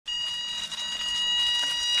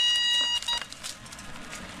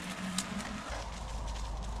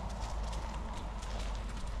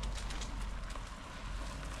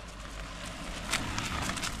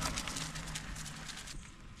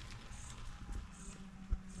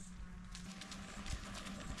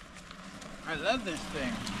I love this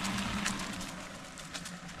thing.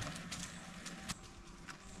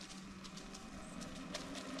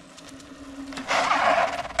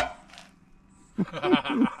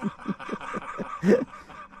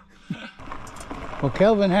 Well,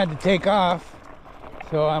 Kelvin had to take off,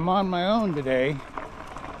 so I'm on my own today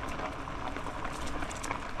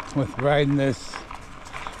with riding this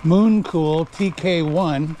MoonCool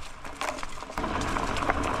TK1.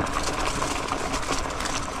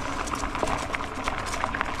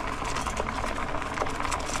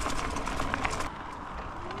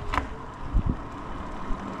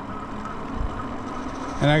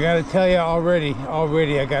 And I gotta tell you already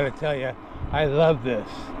I gotta tell you, I love this.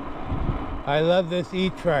 I love this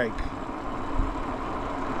E-Trike.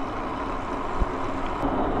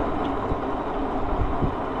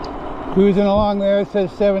 Cruising along there, it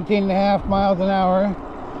says 17.5 miles an hour.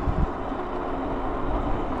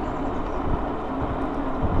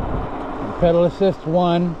 Pedal assist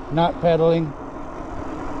 1, not pedaling.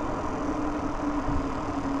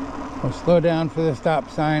 We'll slow down for the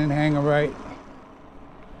stop sign and hang a right.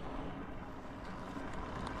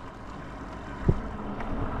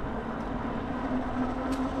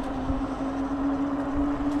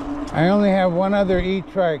 I only have one other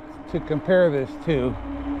E-Trike to compare this to,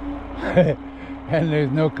 and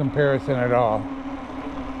there's no comparison at all.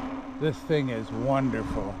 This thing is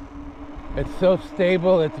wonderful. It's so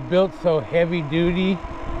stable, it's built so heavy duty.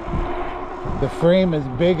 The frame is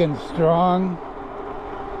big and strong.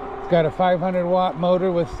 It's got a 500 watt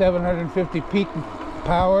motor with 750 peak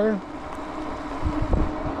power.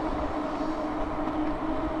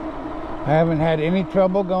 I haven't had any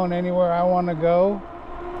trouble going anywhere I want to go.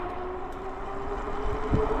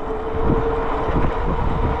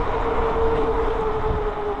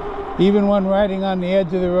 Even when riding on the edge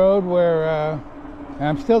of the road where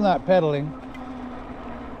I'm still not pedaling.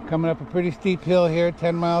 Coming up a pretty steep hill here,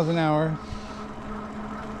 10 miles an hour.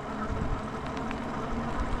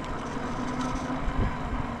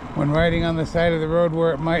 When riding on the side of the road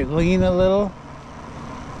where it might lean a little,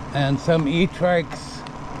 and some E-Trikes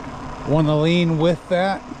want to lean with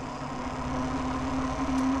that.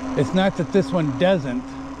 It's not that this one doesn't,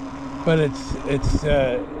 but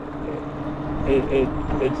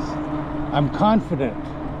I'm confident.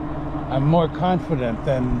 I'm more confident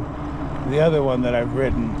than the other one that I've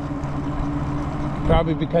ridden.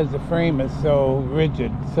 Probably because the frame is so rigid,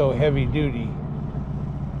 so heavy duty.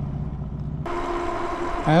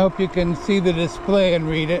 I hope you can see the display and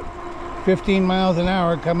read it. 15 miles an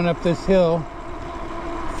hour coming up this hill.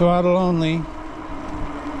 Throttle only.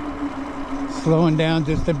 Slowing down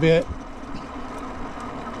just a bit.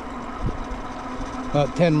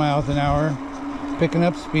 About 10 miles an hour. Picking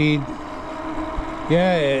up speed.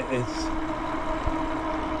 Yeah,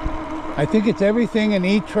 I think it's everything an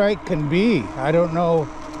E-Trike can be. I don't know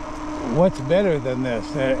what's better than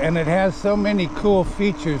this. And it has so many cool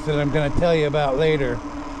features that I'm going to tell you about later.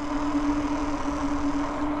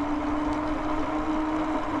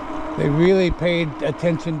 They really paid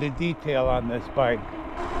attention to detail on this bike.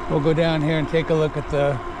 We'll go down here and take a look at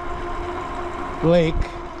the lake.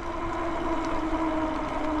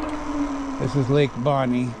 This is Lake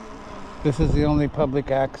Bonnie. This is the only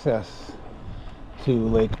public access to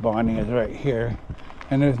Lake Bonnie is right here.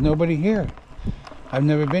 And there's nobody here. I've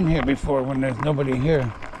never been here before when there's nobody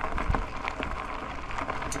here.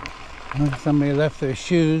 Somebody left their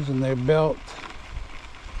shoes and their belt.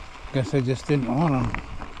 Guess they just didn't want them.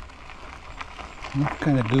 That's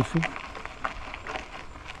kind of goofy.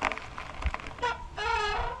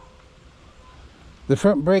 The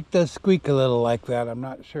front brake does squeak a little like that. I'm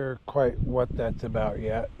not sure quite what that's about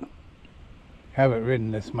yet. Haven't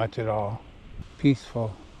ridden this much at all.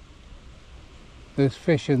 Peaceful. There's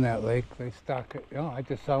fish in that lake. They stock it. Oh, I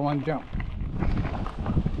just saw one jump.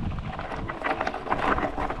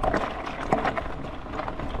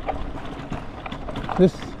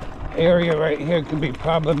 This area right here can be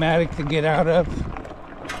problematic to get out of.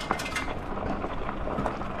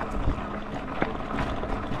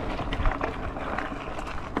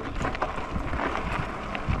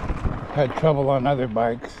 Had trouble on other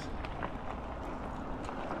bikes.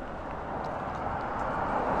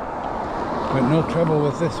 But no trouble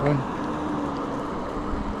with this one.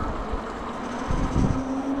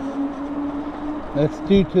 That's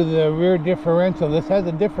due to the rear differential. This has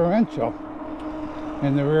a differential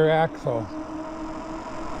in the rear axle.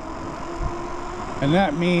 And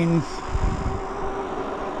that means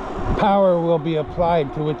power will be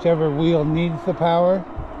applied to whichever wheel needs the power.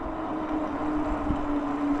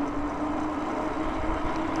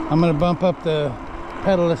 I'm going to bump up the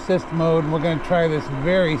pedal assist mode and we're going to try this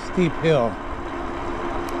very steep hill.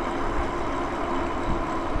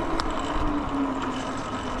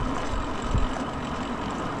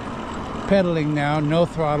 pedaling now, no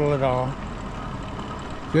throttle at all.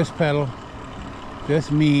 Just pedal. Just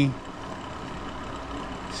me.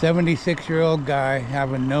 76-year-old guy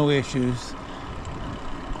having no issues.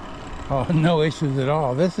 Oh, no issues at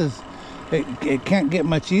all. This is, it can't get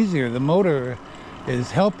much easier. The motor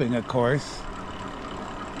is helping, of course.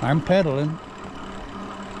 I'm pedaling.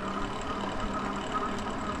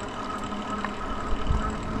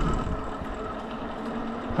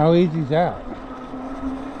 How easy is that?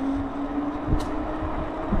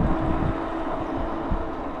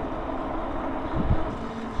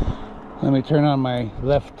 Let me turn on my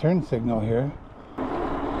left turn signal here.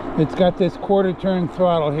 It's got this quarter turn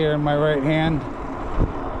throttle here in my right hand.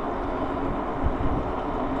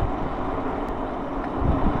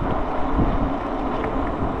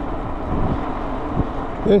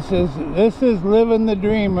 This is living the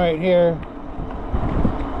dream right here.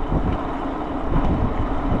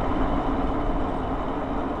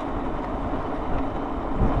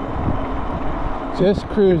 Just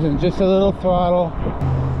cruising, just a little throttle.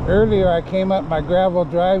 Earlier I came up my gravel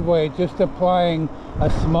driveway just applying a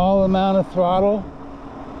small amount of throttle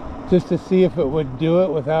just to see if it would do it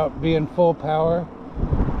without being full power.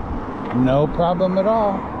 No problem at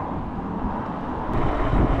all.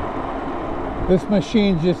 This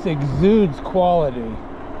machine just exudes quality.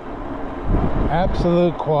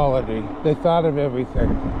 Absolute quality. They thought of everything.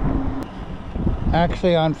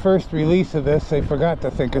 Actually, on first release of this, they forgot to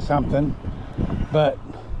think of something. But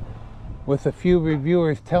with a few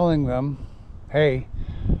reviewers telling them, hey,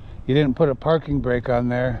 you didn't put a parking brake on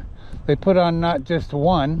there, they put on not just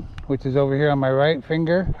one, which is over here on my right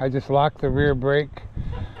finger. I just locked the rear brake.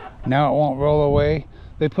 Now it won't roll away.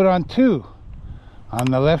 They put on two. On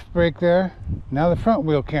the left brake there. Now the front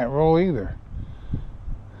wheel can't roll either.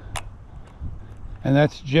 And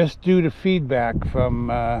that's just due to feedback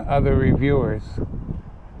from other reviewers.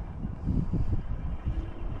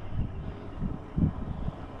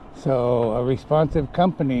 So a responsive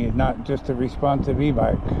company is not just a responsive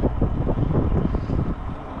e-bike.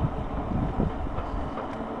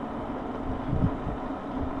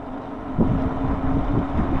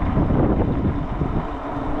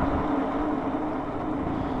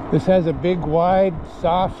 This has a big, wide,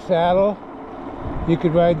 soft saddle. You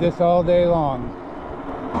could ride this all day long.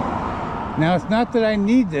 Now, it's not that I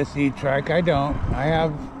need this E-Trike. I don't. I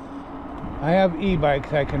have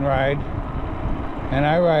e-bikes I can ride. And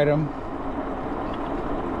I ride them,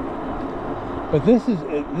 but this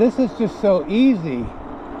is just so easy.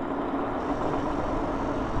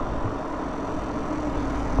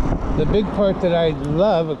 The big part that I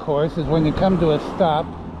love, of course, is when you come to a stop,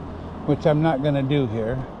 which I'm not going to do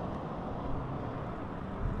here.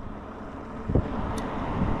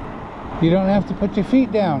 You don't have to put your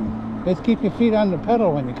feet down. Just keep your feet on the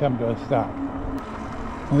pedal when you come to a stop.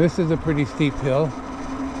 Well, this is a pretty steep hill.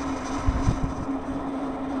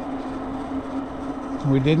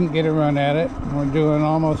 We didn't get a run at it. We're doing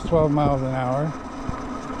almost 12 miles an hour.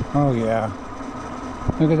 Oh yeah.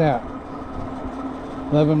 Look at that.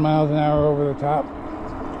 11 miles an hour over the top.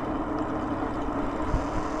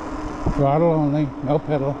 Throttle only, no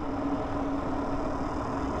pedal.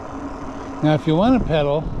 Now if you want to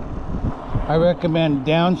pedal, I recommend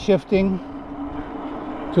downshifting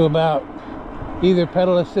to about either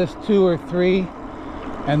pedal assist 2 or 3.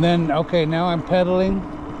 And then, okay, now I'm pedaling.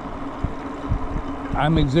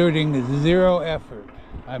 I'm exerting zero effort.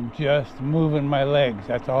 I'm just moving my legs.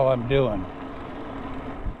 That's all I'm doing.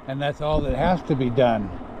 And that's all that has to be done.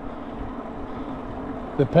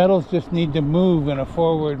 The pedals just need to move in a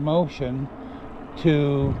forward motion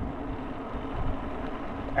to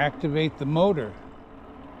activate the motor.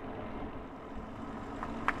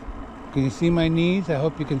 Can you see my knees? I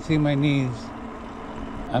hope you can see my knees.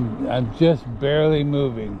 I'm just barely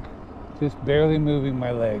moving. Just barely moving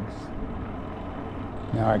my legs.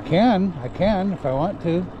 Now I can if I want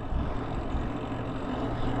to.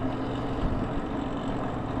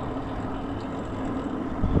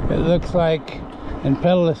 It looks like in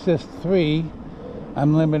pedal assist 3,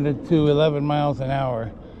 I'm limited to 11 miles an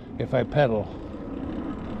hour if I pedal.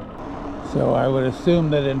 So I would assume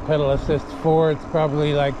that in pedal assist 4, it's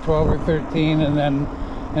probably like 12 or 13, and then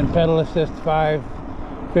in pedal assist 5,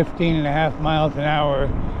 15.5 miles an hour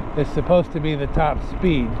is supposed to be the top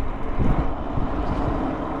speed.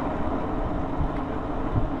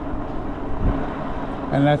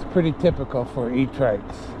 And that's pretty typical for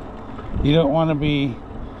E-Trikes. You don't want to be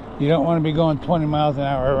going 20 miles an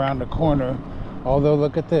hour around the corner. Although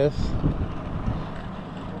look at this.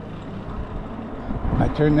 I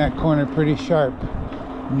turned that corner pretty sharp.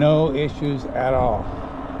 No issues at all.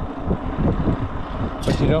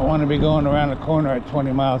 but you don't want to be going around the corner at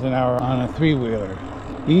 20 miles an hour on a three-wheeler.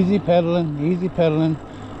 Easy pedaling, easy pedaling.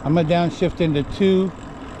 I'm gonna downshift into 2,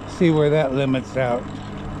 see where that limits out.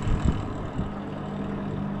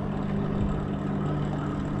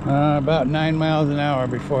 About 9 miles an hour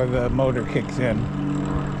before the motor kicks in.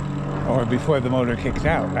 Or before the motor kicks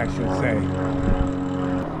out, I should say.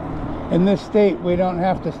 In this state, we don't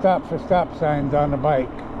have to stop for stop signs on a bike.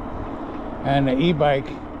 And the e-bike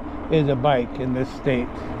is a bike in this state.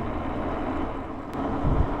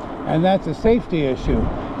 And that's a safety issue.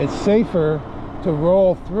 It's safer to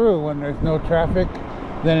roll through when there's no traffic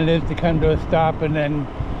than it is to come to a stop and then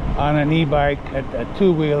on an e-bike, a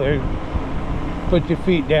two-wheeler, put your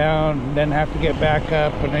feet down, then have to get back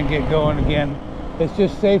up and then get going again. It's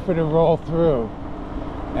just safer to roll through.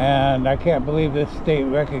 And I can't believe this state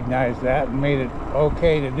recognized that and made it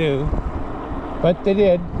okay to do. But they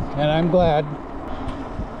did, and I'm glad.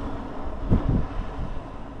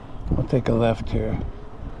 We'll take a left here.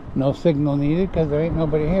 No signal needed because there ain't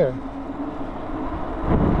nobody here.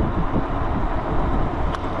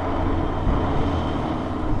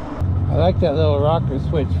 I like that little rocker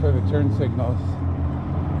switch for the turn signals.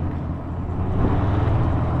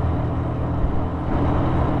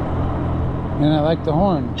 And I like the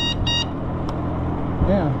horn.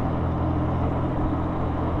 Yeah.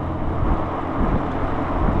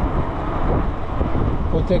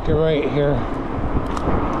 We'll take a right here.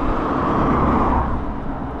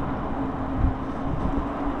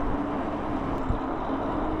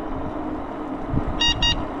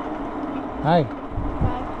 Hi.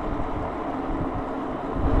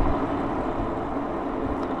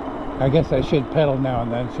 I guess I should pedal now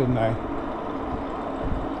and then, shouldn't I?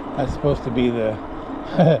 That's supposed to be the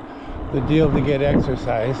the deal to get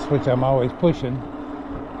exercise, which I'm always pushing.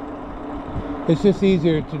 It's just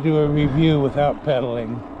easier to do a review without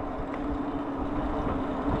pedaling.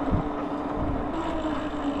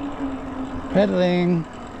 Pedaling.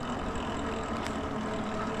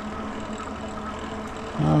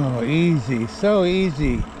 Oh, easy, so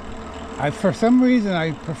easy. For some reason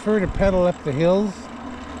I prefer to pedal up the hills.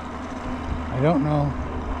 I don't know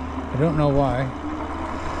why.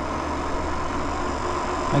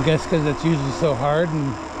 I guess because it's usually so hard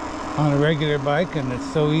and on a regular bike, and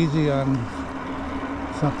it's so easy on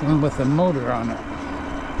something with a motor on it.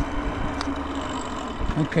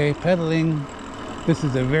 Okay, pedaling. This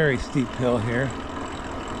is a very steep hill here.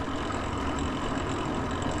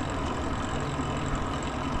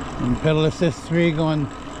 And pedal assist 3 going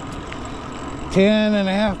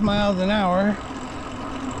 10.5 miles an hour.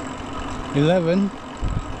 11.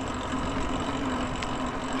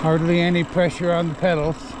 Hardly any pressure on the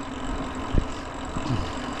pedals.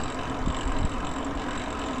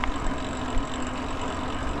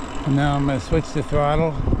 And now I'm going to switch the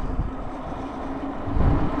throttle.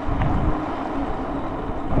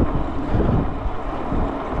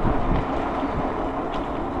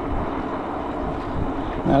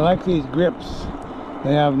 I like these grips.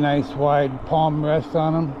 They have nice wide palm rest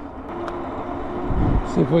on them.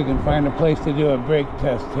 See if we can find a place to do a brake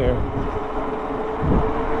test here.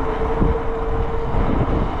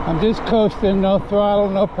 I'm just coasting, no throttle,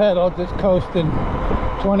 no pedal, just coasting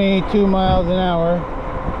 22 miles an hour.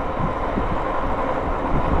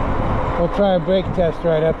 We'll try a brake test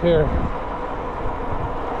right up here.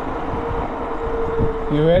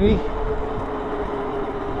 You ready?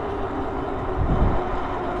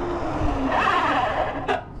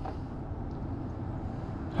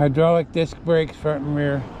 Hydraulic disc brakes, front and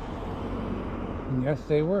rear. And yes,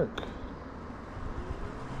 they work.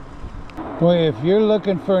 Boy, if you're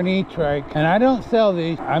looking for an E-Trike, and I don't sell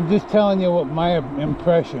these, I'm just telling you what my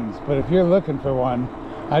impressions, but if you're looking for one,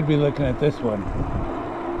 I'd be looking at this one.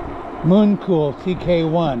 MoonCool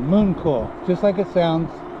TK1, MoonCool, just like it sounds.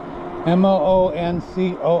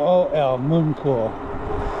 M-O-O-N-C-O-O-L, MoonCool.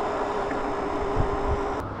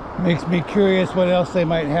 Makes me curious what else they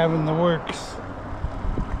might have in the works.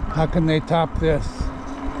 How can they top this?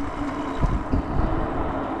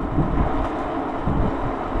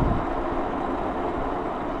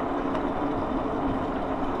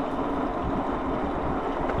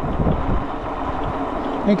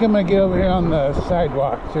 I think I'm gonna get over here on the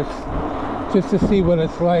sidewalk just to see what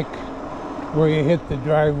it's like where you hit the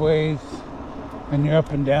driveways and you're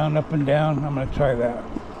up and down, up and down. I'm gonna try that.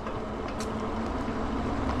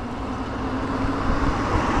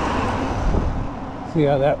 See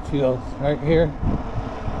how that feels right here.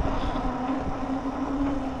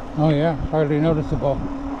 Oh yeah, hardly noticeable.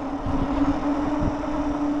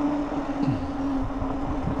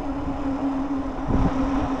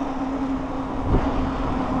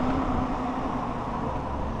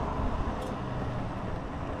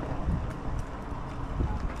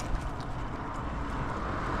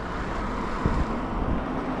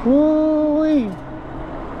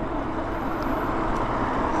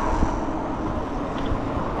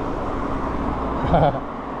 Oh,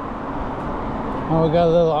 we got a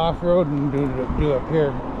little off-road and do up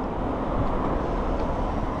here.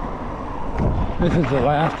 This is the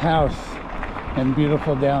last house in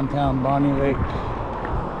beautiful downtown Bonnie Lake.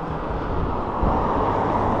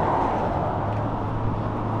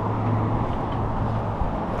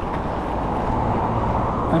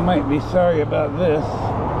 I might be sorry about this.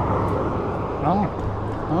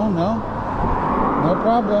 Oh no. No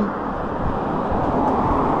problem.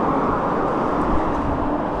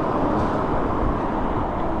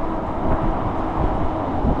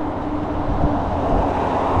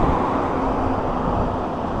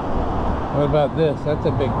 What about this? That's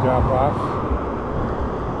a big drop off.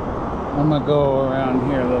 I'm gonna go around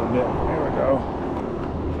here a little bit. There we go.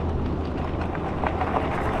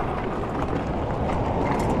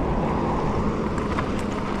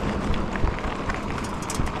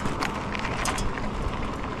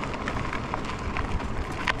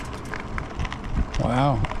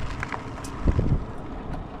 Wow.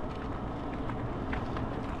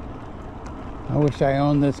 I wish I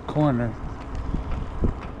owned this corner.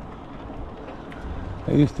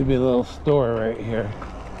 There used to be a little store right here.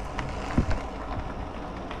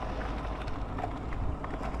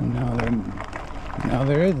 Now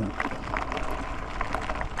there isn't.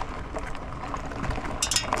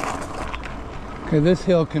 Okay, this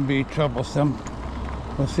hill can be troublesome.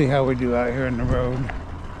 We'll see how we do out here in the road.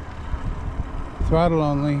 Throttle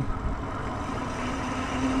only.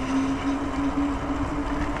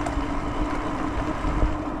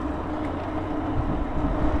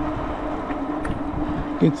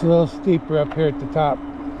 Gets a little steeper up here at the top.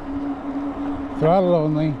 Throttle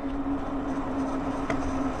only.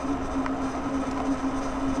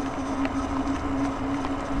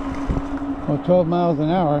 Well, 12 miles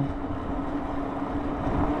an hour.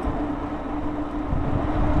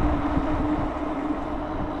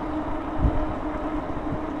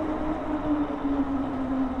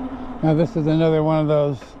 Now this is another one of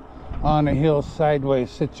those on a hill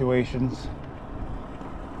sideways situations.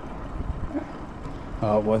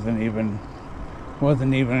 Oh, it wasn't even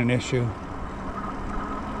an issue.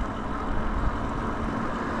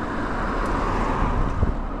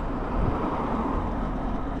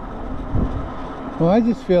 Well, I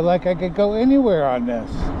just feel like I could go anywhere on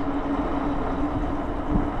this.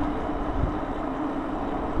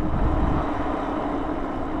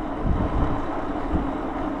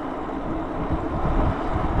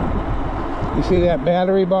 You see that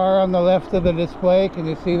battery bar on the left of the display? Can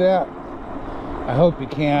you see that? I hope you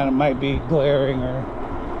can. It might be glaring or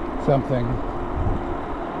something.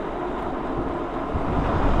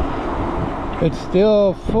 It's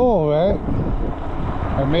still full, right?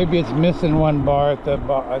 Or maybe it's missing one bar at the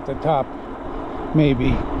top, maybe.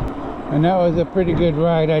 And that was a pretty good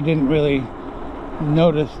ride. I didn't really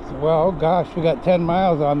notice. Well, gosh, we got 10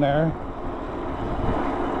 miles on there.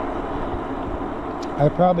 I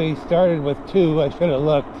probably started with 2. I should have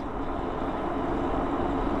looked.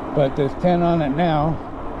 But there's 10 on it now.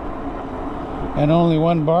 And only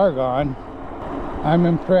 1 bar gone. I'm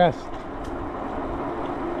impressed.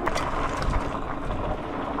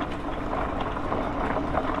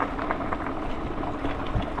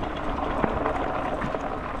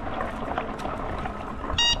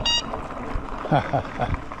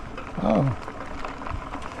 Oh.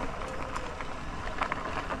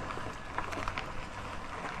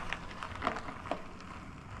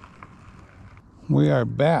 We are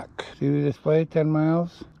back. See the display, 10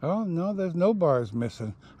 miles? Oh, no, there's no bars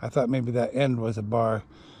missing. I thought maybe that end was a bar.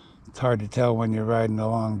 It's hard to tell when you're riding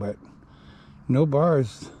along, but no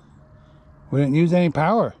bars. We didn't use any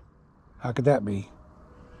power. How could that be?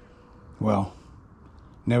 Well,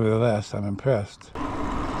 nevertheless, I'm impressed.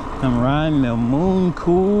 I'm riding the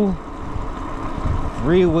MoonCool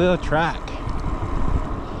 3-wheel track.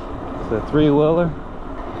 It's a 3-wheeler.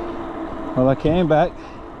 Well, I came back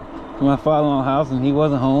to my father-in-law's house and he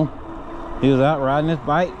wasn't home. He was out riding his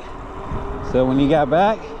bike. So when he got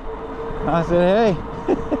back, I said, hey,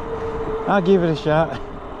 I'll give it a shot.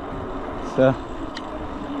 So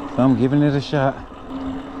I'm giving it a shot.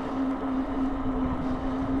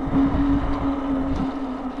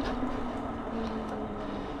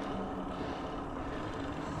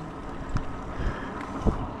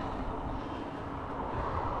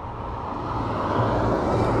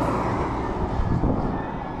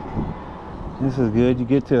 This is good. You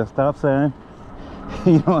get to a stop sign,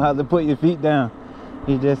 you don't have to put your feet down.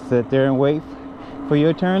 You just sit there and wait for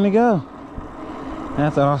your turn to go.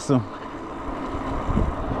 That's awesome.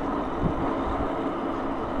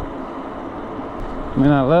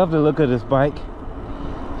 Man, I love the look of this bike.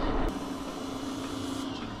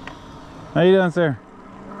 How you doing, sir?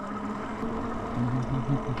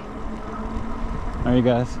 How are you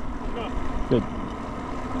guys? Good.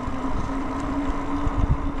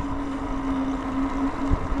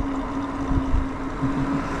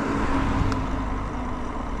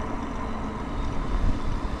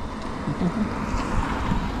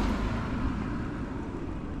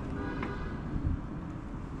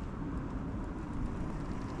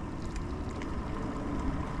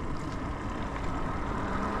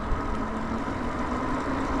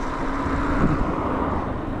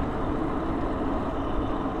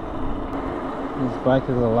 This bike is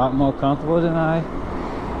a lot more comfortable than I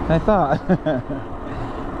thought.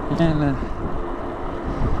 And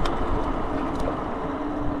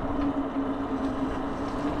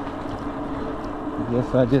I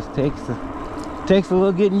guess that just takes a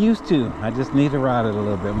little getting used to. I just need to ride it a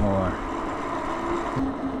little bit more.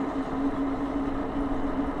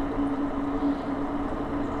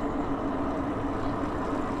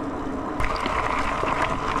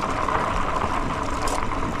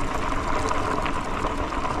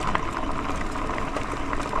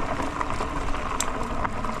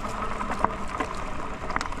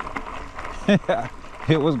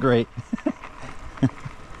 It was great.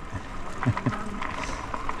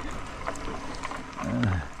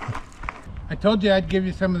 I told you I'd give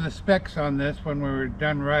you some of the specs on this when we were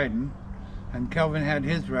done riding, and Kelvin had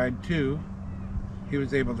his ride too. He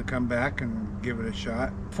was able to come back and give it a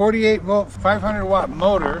shot. 48 volt 500 watt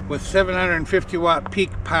motor with 750 watt peak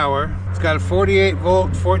power. It's got a 48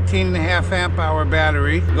 volt 14.5 amp hour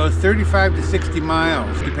battery. It goes 35 to 60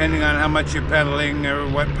 miles depending on how much you're pedaling or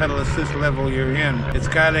what pedal assist level you're in. It's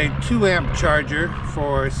got a 2 amp charger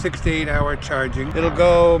for 6 to 8 hour charging. It'll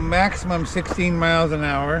go maximum 16 miles an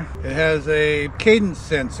hour. It has a cadence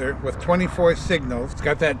sensor with 24 signals. It's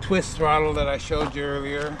got that twist throttle that I showed you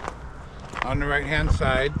earlier on the right hand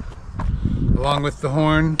side, along with the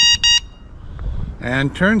horn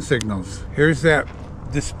and turn signals. Here's that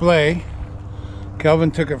display. Kelvin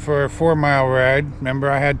took it for a 4-mile ride. Remember,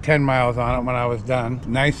 I had 10 miles on it when I was done.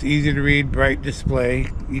 Nice, easy to read, bright display.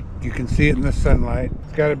 You can see it in the sunlight.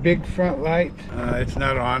 It's got a big front light. It's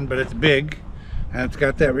not on, but it's big. And it's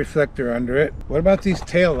got that reflector under it. What about these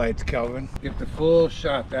tail lights, Kelvin? Get the full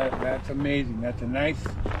shot. That's amazing. That's a nice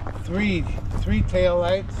three tail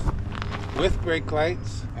lights with brake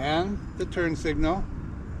lights and the turn signal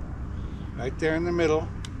right there in the middle.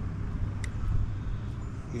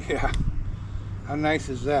 Yeah, how nice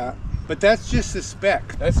is that? But that's just the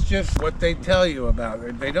spec. That's just what they tell you about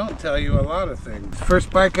it. They don't tell you a lot of things.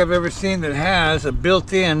 First bike I've ever seen that has a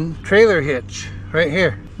built-in trailer hitch right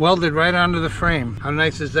here, welded right onto the frame. How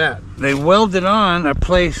nice is that? They welded on a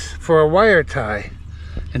place for a wire tie.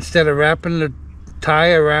 Instead of wrapping the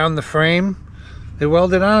tie around the frame, they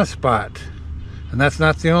welded on a spot. And that's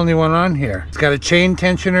not the only one on here. It's got a chain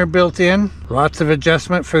tensioner built in. Lots of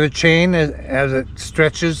adjustment for the chain as it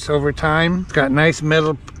stretches over time. It's got nice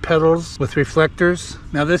metal pedals with reflectors.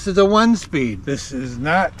 Now this is a 1-speed. This is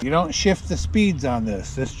not, you don't shift the speeds on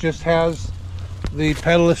this. This just has the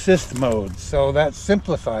pedal assist mode. So that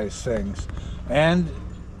simplifies things. And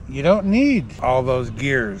you don't need all those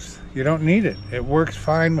gears. You don't need it. It works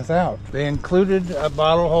fine without. They included a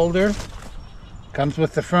bottle holder. Comes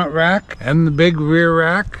with the front rack and the big rear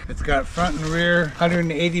rack. It's got front and rear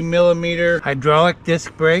 180 millimeter hydraulic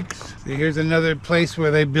disc brakes. See, here's another place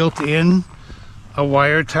where they built in a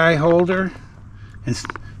wire tie holder and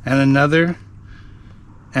another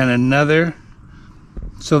and another.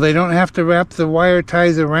 So they don't have to wrap the wire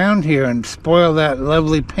ties around here and spoil that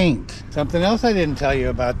lovely paint. Something else I didn't tell you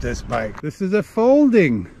about this bike. This is a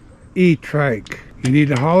folding E-Trike. You need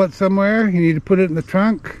to haul it somewhere. You need to put it in the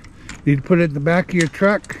trunk. You need to put it in the back of your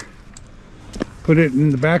truck, put it in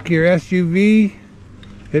the back of your SUV.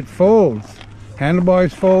 It folds.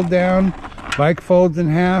 Handlebars fold down, bike folds in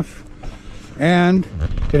half, and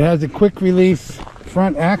it has a quick release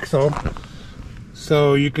front axle,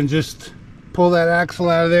 so you can just pull that axle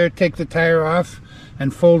out of there, take the tire off,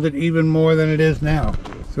 and fold it even more than it is now.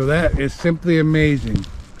 So that is simply amazing.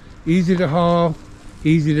 Easy to haul,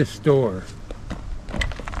 easy to store.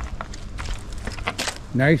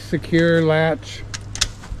 Nice secure latch.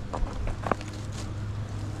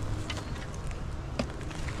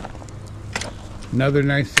 Another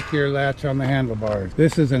nice secure latch on the handlebars.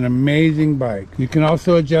 This is an amazing bike. You can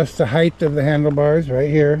also adjust the height of the handlebars right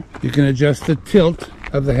here. You can adjust the tilt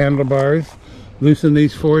of the handlebars. Loosen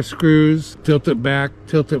these 4 screws, tilt it back,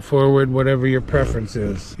 tilt it forward, whatever your preference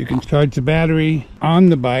is. You can charge the battery on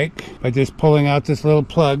the bike by just pulling out this little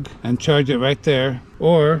plug and charge it right there.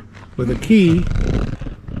 Or with a key,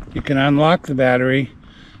 you can unlock the battery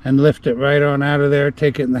and lift it right on out of there,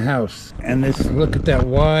 take it in the house. And this, look at that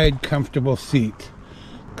wide, comfortable seat.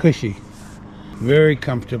 Cushy. Very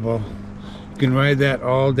comfortable. You can ride that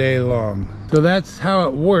all day long. So that's how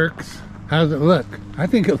it works. How does it look? I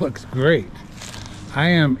think it looks great. I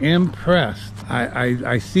am impressed.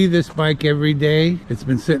 I see this bike every day. It's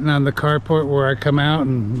been sitting on the carport where I come out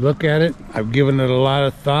and look at it. I've given it a lot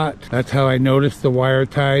of thought. That's how I noticed the wire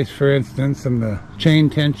ties, for instance, and the chain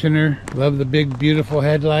tensioner. Love the big, beautiful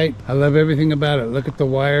headlight. I love everything about it. Look at the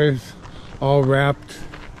wires all wrapped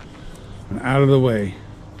and out of the way.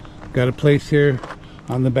 Got a place here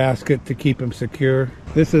on the basket to keep them secure.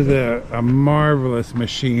 This is a marvelous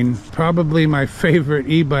machine. Probably my favorite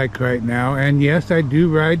e-bike right now. And yes, I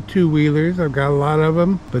do ride two-wheelers. I've got a lot of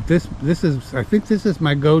them. But this is, I think this is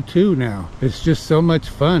my go-to now. It's just so much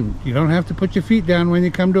fun. You don't have to put your feet down when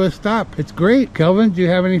you come to a stop. It's great. Kelvin, do you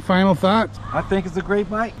have any final thoughts? I think it's a great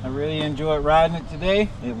bike. I really enjoyed riding it today.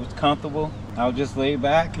 It was comfortable. I was just laid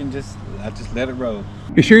back and I just let it roll.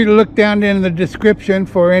 Be sure to look down in the description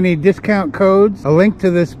for any discount codes. A link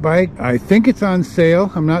to this bike. I think it's on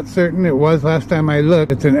sale. I'm not certain. It was last time I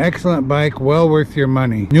looked. It's an excellent bike, well worth your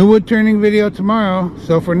money. New wood turning video tomorrow.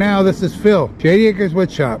 So for now, this is Phil, Shady Acres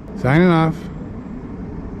Wood Shop, signing off.